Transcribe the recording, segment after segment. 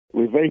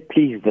We're very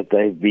pleased that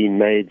they've been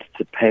made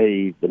to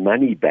pay the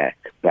money back,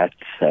 but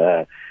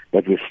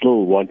we're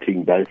still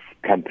wanting both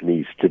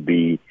companies to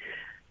be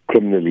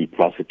criminally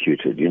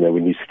prosecuted. You know,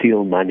 when you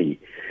steal money,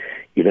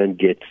 you don't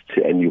get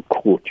to, and you're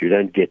caught, you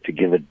don't get to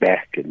give it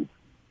back and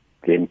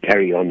then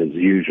carry on as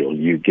usual.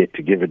 You get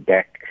to give it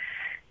back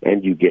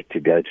and you get to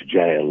go to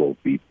jail or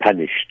be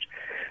punished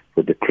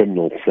with a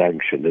criminal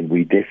sanction. And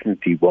we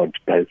definitely want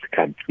both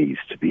companies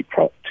to be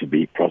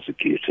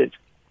prosecuted.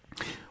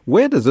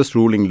 Where does this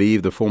ruling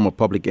leave the former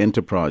Public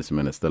Enterprise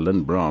Minister,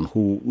 Lynne Brown,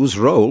 whose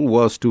role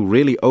was to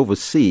really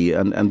oversee,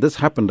 and this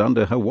happened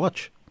under her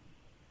watch?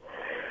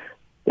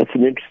 That's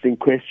an interesting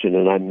question,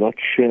 and I'm not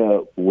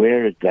sure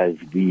where it does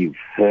leave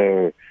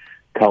her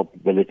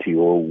culpability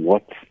or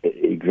what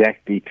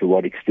exactly, to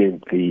what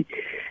extent the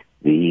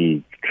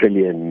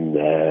trillion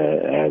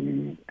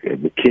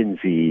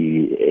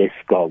McKinsey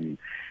Eskom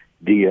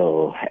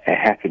deal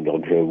happened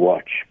on her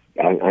watch.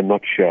 I'm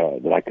not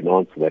sure that I can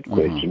answer that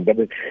question, but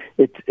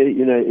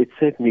it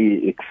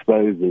certainly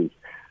exposes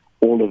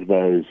all of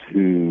those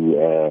who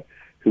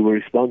were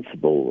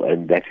responsible,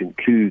 and that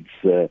includes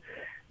the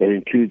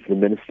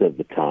minister at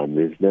the time.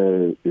 There's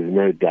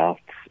no doubt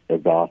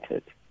about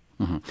it.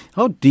 Mm-hmm.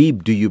 How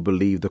deep do you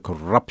believe the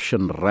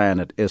corruption ran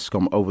at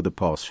Eskom over the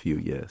past few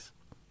years?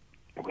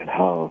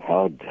 Well,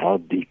 how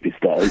deep is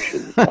the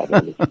ocean? Quite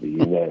honestly,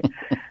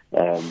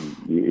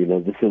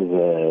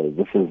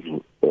 this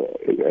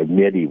is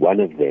merely one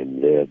of them.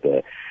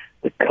 The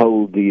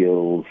coal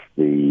deals,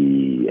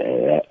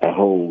 a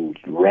whole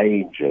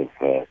range of.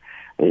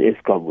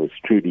 Eskom was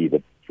truly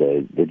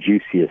the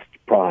juiciest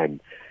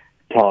prime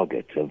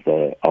target of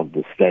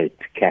the state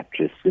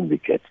capture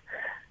syndicate,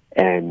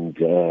 and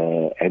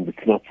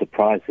it's not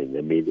surprising.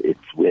 I mean,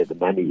 it's where the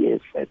money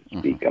is, so to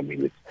speak. I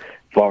mean, it's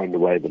far and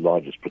away the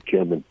largest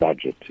procurement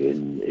budget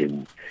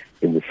in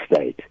the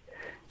state,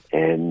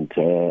 and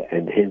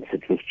hence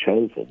it was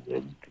chosen.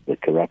 And the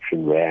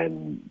corruption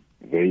ran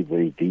very,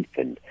 very deep,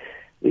 and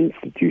the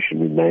institution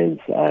remains,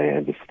 I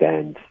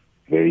understand,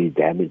 very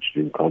damaged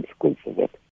in consequence